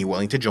on any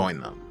willing to join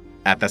them.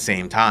 At the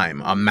same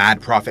time, a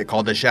mad prophet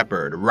called the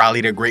Shepherd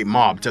rallied a great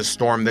mob to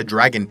storm the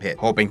dragon pit,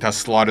 hoping to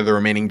slaughter the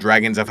remaining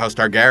dragons of House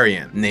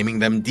Targaryen, naming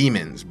them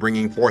demons,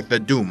 bringing forth the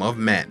doom of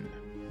men.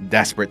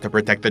 Desperate to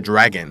protect the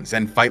dragons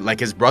and fight like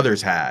his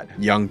brothers had,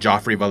 young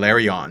Joffrey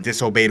Valerion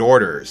disobeyed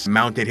orders,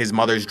 mounted his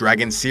mother's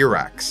dragon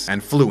Syrax,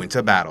 and flew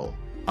into battle.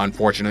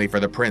 Unfortunately for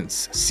the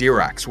prince,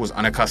 Syrax was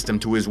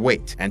unaccustomed to his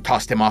weight and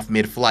tossed him off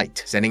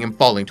mid-flight, sending him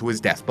falling to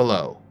his death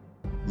below.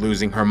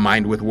 Losing her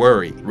mind with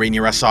worry,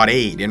 Rhaenyra sought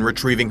aid in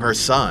retrieving her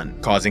son,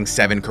 causing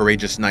 7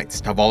 courageous knights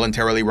to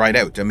voluntarily ride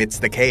out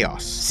amidst the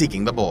chaos,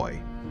 seeking the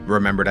boy.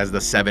 Remembered as the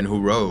 7 who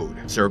rode,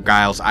 Sir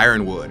Giles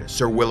Ironwood,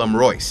 Sir Willem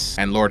Royce,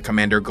 and Lord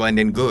Commander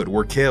Glendon Good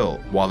were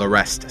killed, while the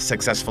rest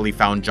successfully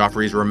found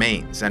Joffrey's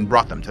remains and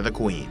brought them to the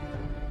Queen.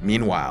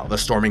 Meanwhile, the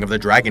storming of the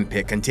dragon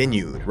pit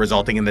continued,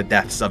 resulting in the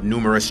deaths of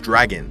numerous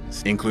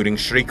dragons, including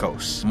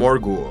Shrikos,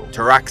 Morgul,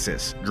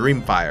 Taraxis,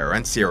 Dreamfire,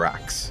 and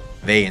Syrax.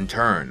 They, in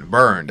turn,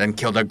 burned and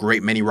killed a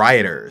great many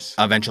rioters,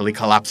 eventually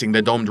collapsing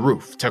the domed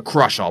roof to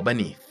crush all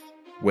beneath.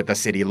 With the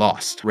city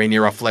lost,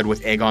 Rhaenyra fled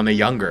with Aegon the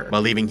Younger,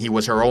 believing he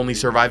was her only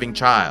surviving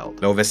child,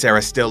 though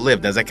Viserys still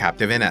lived as a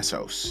captive in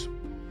Essos.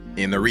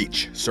 In the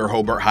Reach, Sir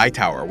Hobart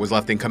Hightower was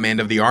left in command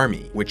of the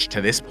army, which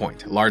to this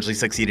point largely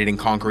succeeded in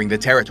conquering the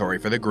territory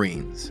for the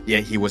Greens.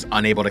 Yet he was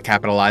unable to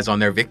capitalize on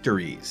their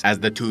victories, as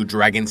the 2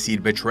 Dragon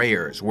Seed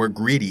betrayers were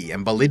greedy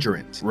and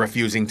belligerent,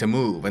 refusing to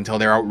move until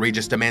their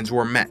outrageous demands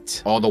were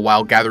met, all the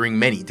while gathering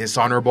many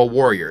dishonorable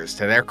warriors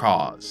to their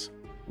cause.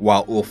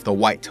 While Ulf the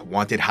White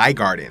wanted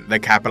Highgarden, the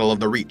capital of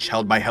the Reach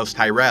held by House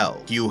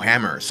Tyrell, Hugh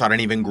Hammer sought an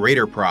even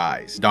greater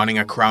prize, donning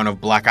a crown of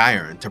black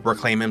iron to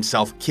proclaim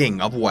himself King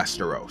of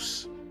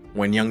Westeros.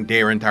 When young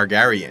Daeron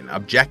Targaryen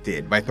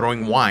objected by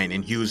throwing wine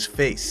in Hugh's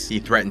face, he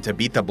threatened to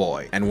beat the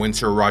boy, and when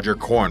Sir Roger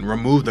Corn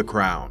removed the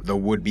crown, the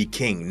would-be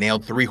king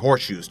nailed 3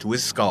 horseshoes to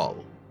his skull.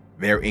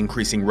 Their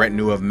increasing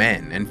retinue of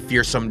men and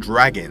fearsome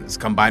dragons,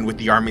 combined with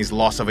the army's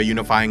loss of a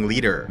unifying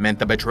leader, meant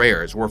the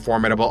betrayers were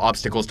formidable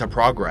obstacles to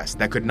progress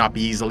that could not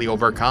be easily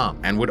overcome,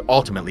 and would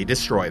ultimately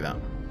destroy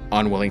them.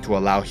 Unwilling to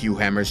allow Hugh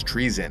Hammer's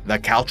treason, the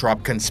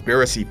Caltrop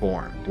conspiracy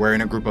formed, wherein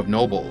a group of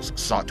nobles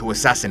sought to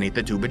assassinate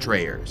the 2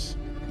 betrayers.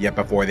 Yet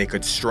before they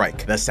could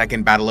strike, the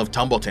Second Battle of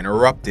Tumbleton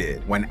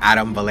erupted when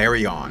Adam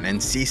Valerion and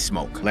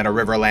Seasmoke led a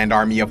Riverland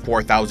army of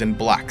 4,000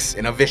 blacks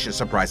in a vicious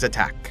surprise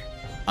attack.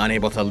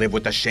 Unable to live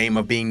with the shame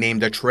of being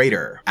named a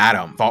traitor,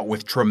 Adam fought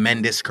with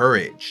tremendous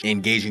courage,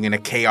 engaging in a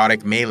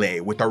chaotic melee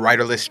with the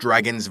riderless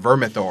dragons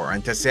Vermithor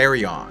and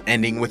Tessarion,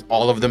 ending with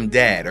all of them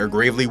dead or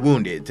gravely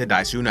wounded to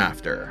die soon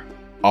after.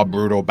 A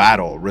brutal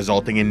battle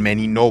resulting in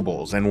many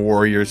nobles and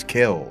warriors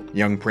killed.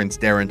 Young Prince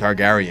Daeron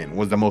Targaryen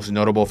was the most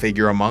notable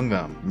figure among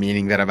them,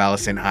 meaning that of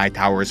Alicent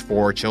Hightower's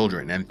 4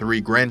 children and 3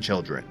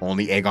 grandchildren,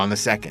 only Aegon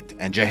II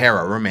and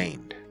Jaehaera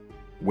remained.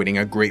 Winning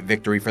a great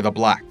victory for the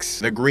Blacks,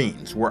 the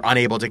Greens were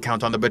unable to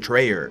count on the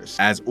betrayers,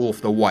 as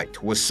Ulf the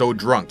White was so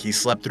drunk he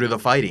slept through the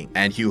fighting,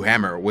 and Hugh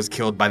Hammer was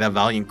killed by the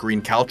valiant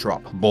Green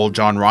Caltrop, Bold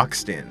John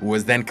Roxton, who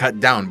was then cut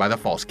down by the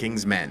False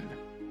King's men.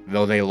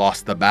 Though they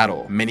lost the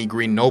battle, many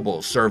Green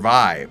nobles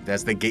survived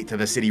as the gate to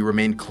the city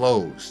remained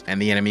closed,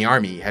 and the enemy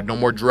army had no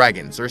more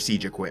dragons or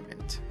siege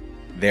equipment.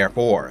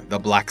 Therefore, the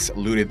Blacks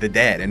looted the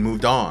dead and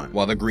moved on,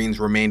 while the Greens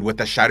remained with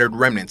the shattered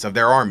remnants of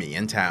their army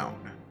in town.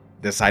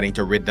 Deciding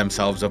to rid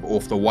themselves of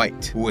Ulf the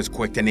White, who was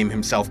quick to name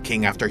himself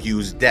king after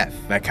Hugh's death,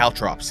 the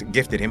Caltrops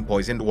gifted him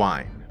poisoned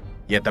wine.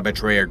 Yet the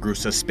betrayer grew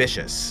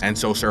suspicious, and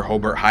so Sir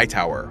Hobart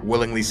Hightower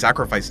willingly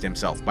sacrificed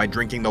himself by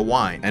drinking the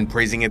wine and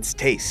praising its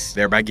taste,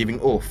 thereby giving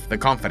Ulf the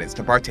confidence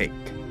to partake.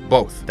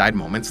 Both died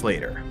moments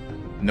later.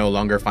 No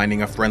longer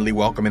finding a friendly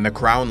welcome in the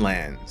Crown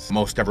lands,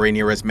 most of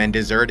Rhaenyra's men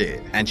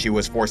deserted, and she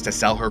was forced to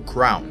sell her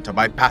crown to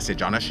buy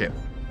passage on a ship.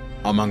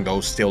 Among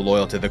those still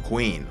loyal to the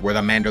Queen were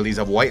the Manderleys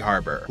of White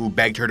Harbor, who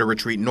begged her to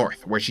retreat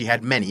north where she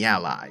had many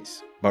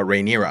allies. But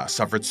Rhaenyra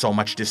suffered so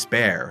much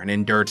despair and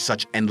endured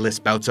such endless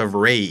bouts of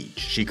rage,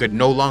 she could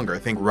no longer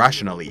think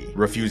rationally,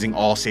 refusing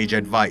all sage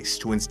advice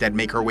to instead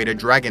make her way to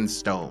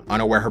Dragonstone,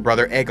 unaware her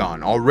brother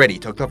Aegon already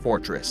took the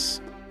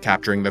fortress.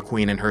 Capturing the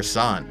queen and her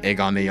son,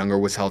 Aegon the Younger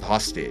was held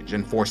hostage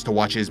and forced to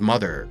watch his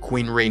mother,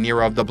 Queen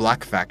Rhaenyra of the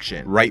Black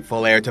faction,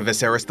 rightful heir to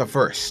Viserys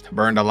I,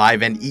 burned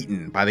alive and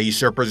eaten by the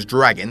usurper's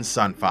dragon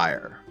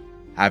Sunfire.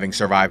 Having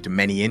survived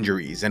many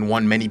injuries and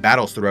won many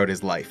battles throughout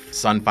his life,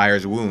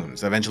 Sunfire's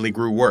wounds eventually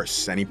grew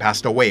worse and he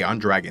passed away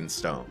on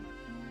Dragonstone.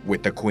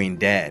 With the queen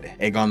dead,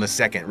 Aegon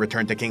II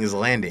returned to King's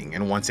Landing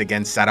and once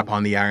again sat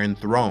upon the Iron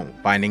Throne,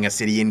 finding a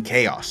city in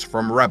chaos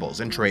from rebels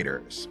and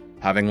traitors.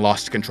 Having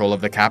lost control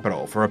of the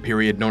capital for a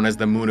period known as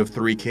the Moon of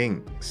Three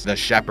Kings, the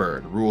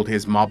Shepherd ruled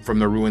his mob from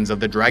the ruins of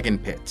the Dragon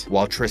Pit,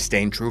 while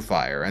Trystane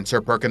Truefire and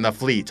Sir Perkin the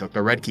Flea took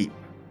the Red Keep.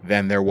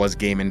 Then there was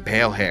Gaiman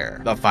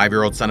Palehair, the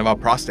 5-year-old son of a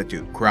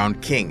prostitute,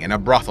 crowned king in a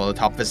brothel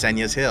atop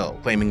Visenya's Hill,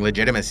 claiming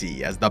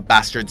legitimacy as the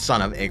bastard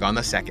son of Aegon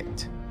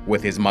II.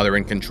 With his mother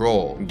in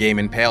control,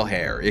 Gaiman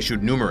Palehair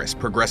issued numerous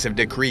progressive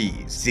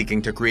decrees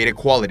seeking to create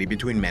equality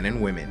between men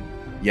and women.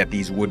 Yet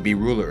these would-be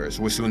rulers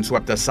were soon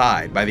swept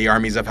aside by the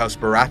armies of House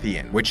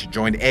Baratheon, which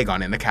joined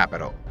Aegon in the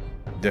capital.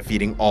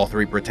 Defeating all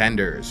three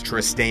pretenders,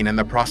 Trystane and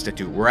the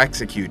prostitute were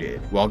executed,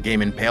 while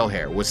Gaiman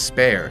Palehair was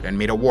spared and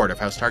made a ward of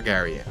House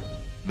Targaryen.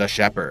 The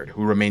Shepherd,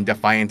 who remained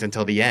defiant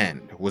until the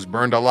end, was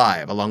burned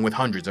alive along with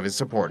hundreds of his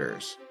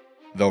supporters.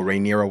 Though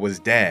Rhaenyra was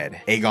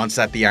dead, Aegon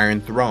sat the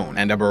Iron Throne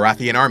and a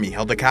Baratheon army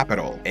held the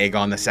capital.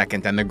 Aegon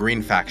II and the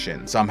Green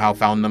faction somehow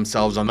found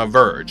themselves on the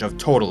verge of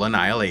total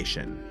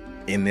annihilation.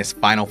 In this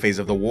final phase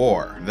of the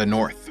war, the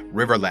North,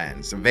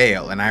 Riverlands,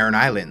 Vale, and Iron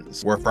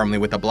Islands were firmly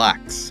with the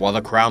Blacks, while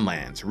the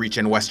Crownlands, Reach,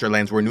 and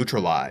Westerlands were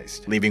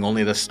neutralized, leaving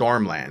only the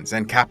Stormlands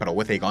and capital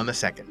with Aegon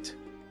II.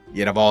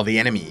 Yet of all the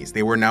enemies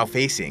they were now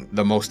facing,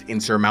 the most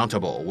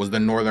insurmountable was the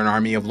northern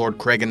army of Lord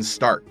Cregan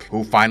Stark,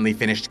 who finally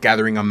finished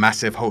gathering a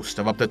massive host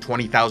of up to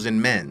 20,000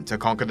 men to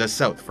conquer the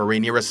south for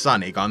Rhaenyra's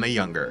son Aegon the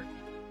Younger.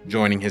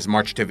 Joining his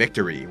march to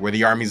victory were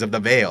the armies of the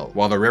Vale,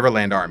 while the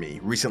Riverland army,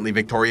 recently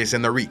victorious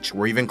in the Reach,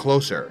 were even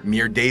closer,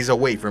 mere days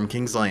away from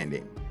King's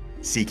Landing.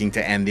 Seeking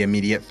to end the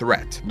immediate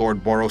threat,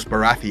 Lord Boros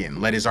Baratheon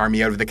led his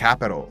army out of the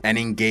capital and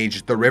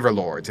engaged the River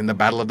Lords in the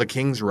Battle of the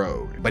King's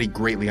Road, but he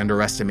greatly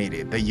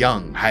underestimated the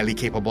young, highly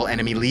capable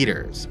enemy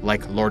leaders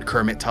like Lord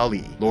Kermit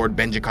Tully, Lord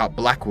Benjicott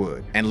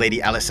Blackwood, and Lady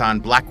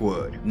Alysanne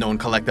Blackwood, known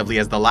collectively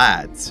as the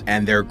Lads,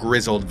 and their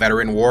grizzled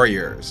veteran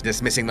warriors,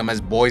 dismissing them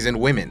as boys and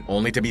women,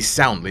 only to be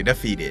soundly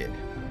defeated.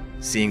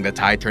 Seeing the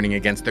tide turning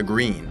against the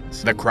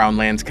Greens, the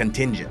Crownlands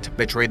contingent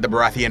betrayed the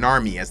Baratheon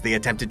army as they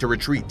attempted to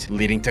retreat,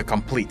 leading to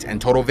complete and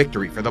total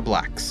victory for the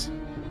Blacks.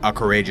 A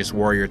courageous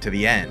warrior to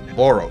the end,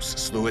 Boros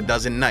slew a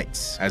dozen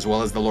knights, as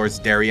well as the Lords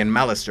Darry and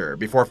Mallister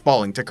before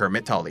falling to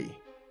Kermit Tully.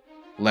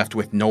 Left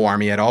with no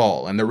army at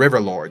all and the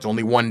River Lords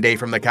only one day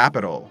from the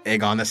capital,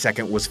 Aegon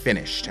II was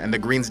finished and the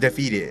Greens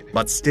defeated,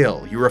 but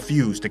still he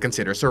refused to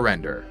consider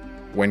surrender.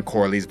 When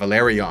Corlys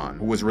Velaryon,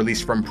 who was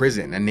released from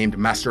prison and named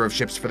Master of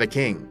Ships for the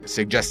King,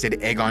 suggested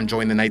Aegon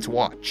join the Night's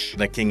Watch,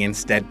 the King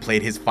instead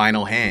played his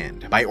final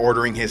hand by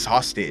ordering his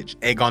hostage,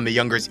 Aegon the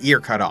Younger's ear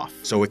cut off,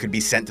 so it could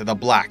be sent to the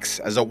Blacks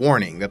as a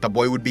warning that the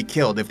boy would be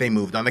killed if they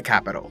moved on the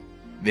capital.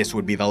 This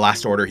would be the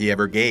last order he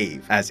ever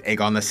gave, as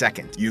Aegon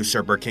II,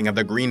 usurper king of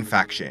the Green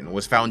faction,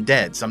 was found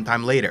dead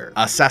sometime later,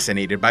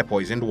 assassinated by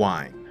poisoned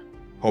wine.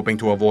 Hoping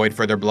to avoid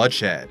further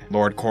bloodshed,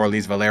 Lord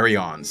Corlys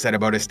Velaryon set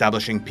about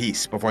establishing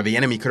peace before the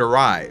enemy could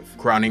arrive,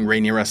 crowning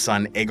Rhaenyra's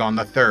son Aegon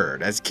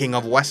III as King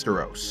of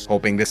Westeros,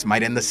 hoping this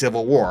might end the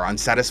civil war on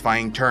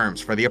satisfying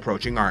terms for the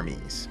approaching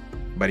armies.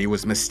 But he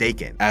was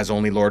mistaken, as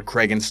only Lord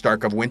Cregan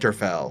Stark of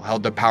Winterfell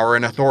held the power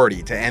and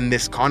authority to end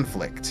this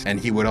conflict, and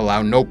he would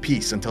allow no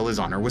peace until his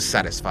honor was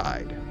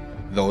satisfied.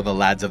 Though the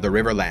lads of the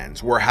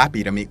Riverlands were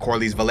happy to meet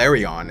Corlys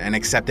Velaryon and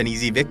accept an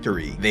easy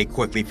victory, they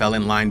quickly fell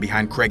in line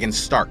behind Cregan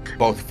Stark,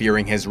 both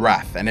fearing his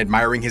wrath and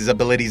admiring his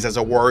abilities as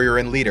a warrior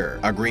and leader,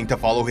 agreeing to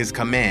follow his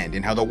command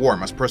in how the war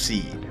must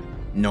proceed.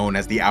 Known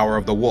as the Hour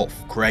of the Wolf,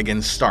 Cregan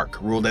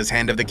Stark ruled as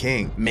Hand of the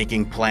King,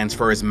 making plans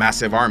for his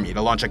massive army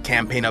to launch a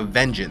campaign of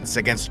vengeance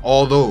against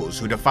all those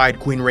who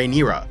defied Queen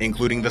Rhaenyra,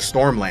 including the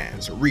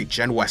Stormlands, Reach,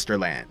 and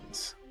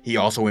Westerlands. He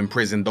also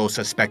imprisoned those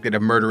suspected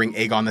of murdering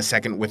Aegon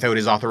II without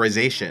his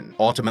authorization,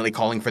 ultimately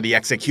calling for the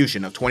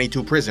execution of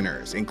 22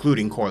 prisoners,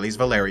 including Corlys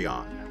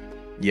Velaryon.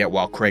 Yet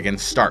while Cregan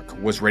Stark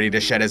was ready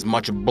to shed as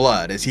much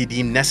blood as he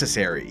deemed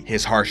necessary,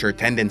 his harsher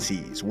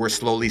tendencies were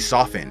slowly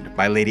softened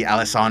by Lady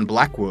Alysanne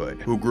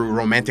Blackwood, who grew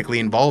romantically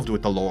involved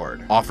with the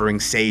Lord, offering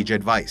sage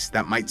advice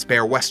that might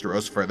spare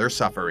Westeros further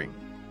suffering.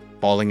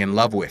 Falling in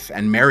love with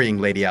and marrying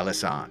Lady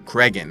Alysanne,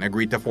 Cregan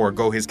agreed to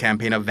forego his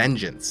campaign of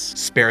vengeance,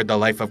 spared the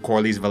life of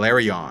Corlys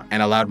Velaryon,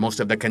 and allowed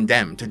most of the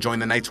condemned to join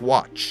the Night's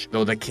Watch,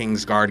 though the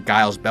Kingsguard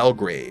Giles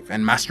Belgrave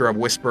and Master of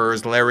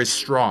Whisperers Larys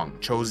Strong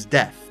chose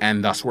death,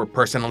 and thus were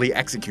personally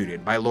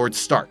executed by Lord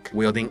Stark,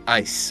 wielding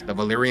Ice, the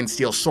Valyrian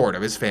steel sword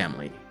of his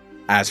family.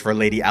 As for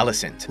Lady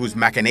Alicent, whose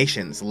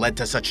machinations led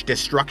to such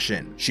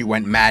destruction, she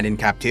went mad in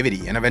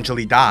captivity and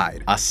eventually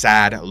died, a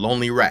sad,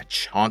 lonely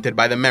wretch, haunted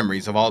by the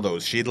memories of all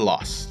those she'd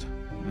lost.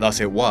 Thus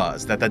it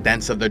was that the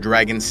dents of the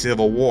Dragon's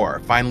Civil War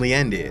finally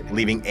ended,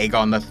 leaving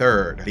Aegon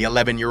III, the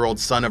 11-year-old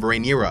son of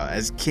Rhaenyra,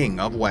 as King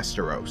of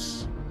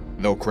Westeros.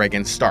 Though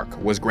Cregan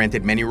Stark was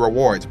granted many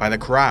rewards by the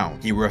crown,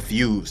 he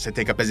refused to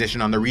take a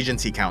position on the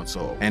Regency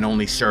Council, and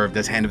only served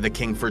as Hand of the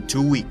King for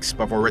 2 weeks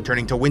before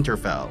returning to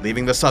Winterfell,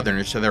 leaving the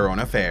Southerners to their own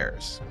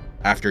affairs.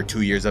 After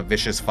 2 years of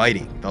vicious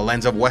fighting, the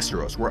lands of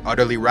Westeros were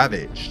utterly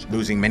ravaged,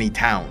 losing many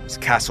towns,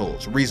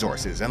 castles,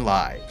 resources, and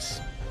lives.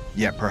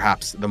 Yet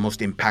perhaps the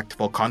most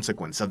impactful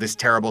consequence of this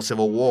terrible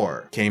civil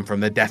war came from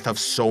the death of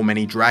so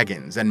many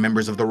dragons and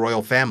members of the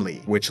royal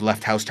family, which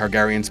left House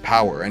Targaryen's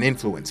power and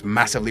influence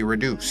massively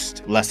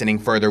reduced, lessening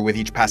further with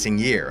each passing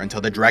year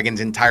until the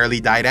dragons entirely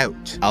died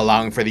out,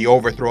 allowing for the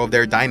overthrow of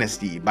their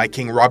dynasty by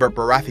King Robert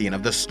Baratheon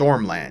of the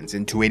Stormlands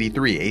in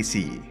 283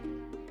 AC.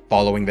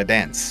 Following the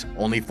dance,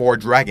 only 4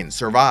 dragons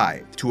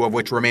survived, 2 of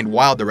which remained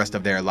wild the rest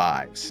of their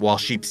lives, while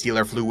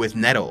Sheepstealer flew with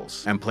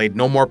Nettles and played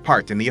no more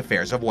part in the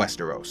affairs of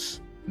Westeros.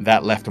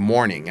 That left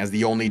mourning as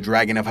the only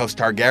dragon of House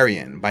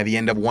Targaryen by the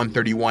end of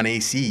 131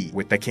 AC,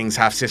 with the king's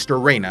half-sister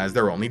Rhaena as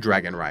their only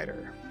dragon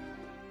rider.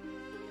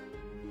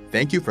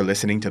 Thank you for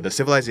listening to the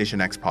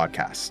Civilization X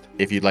podcast.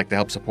 If you'd like to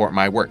help support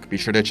my work, be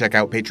sure to check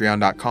out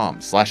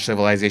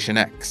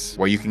patreon.com/civilizationx,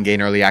 where you can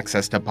gain early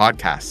access to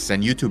podcasts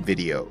and YouTube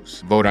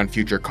videos, vote on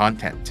future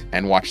content,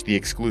 and watch the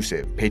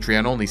exclusive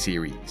Patreon-only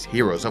series,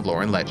 Heroes of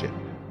Lore and Legend.